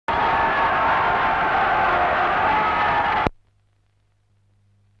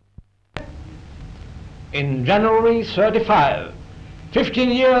in January 35, 15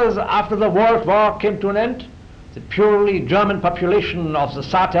 years after the World War came to an end, the purely German population of the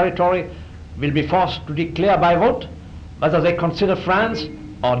Saar territory will be forced to declare by vote whether they consider France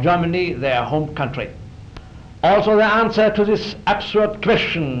or Germany their home country. Also, the answer to this absurd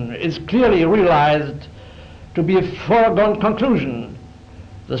question is clearly realized to be a foregone conclusion.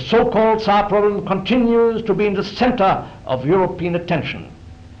 The so-called Saar problem continues to be in the center of European attention.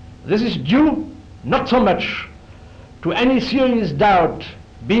 This is due not so much to any serious doubt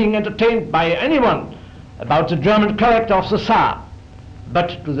being entertained by anyone about the German character of the Saar,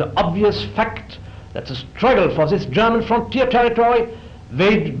 but to the obvious fact that the struggle for this German frontier territory,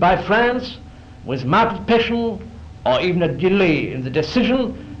 waged by France with marked passion or even a delay in the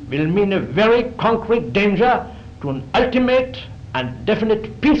decision, will mean a very concrete danger to an ultimate and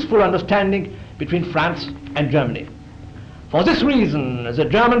definite peaceful understanding between France and Germany. For this reason, the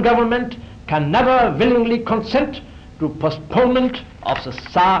German government can never willingly consent to postponement of the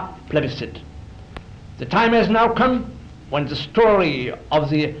Saar plebiscite. The time has now come when the story of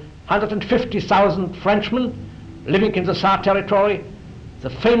the 150,000 Frenchmen living in the Saar territory, the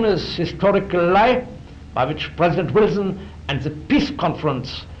famous historical lie by which President Wilson and the peace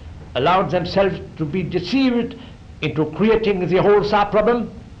conference allowed themselves to be deceived into creating the whole Saar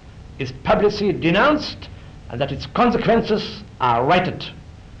problem, is publicly denounced, and that its consequences are righted.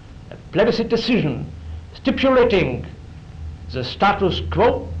 A plebiscite decision stipulating the status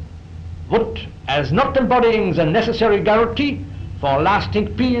quo would, as not embodying the necessary guarantee for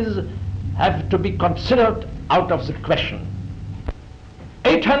lasting peace, have to be considered out of the question.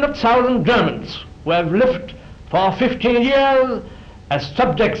 800,000 Germans who have lived for 15 years as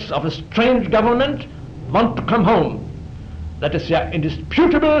subjects of a strange government want to come home. That is their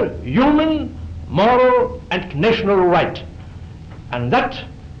indisputable human, moral, and national right. And that,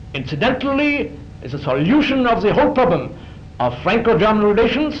 incidentally, is the solution of the whole problem of Franco-German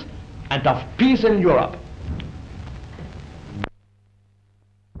relations and of peace in Europe.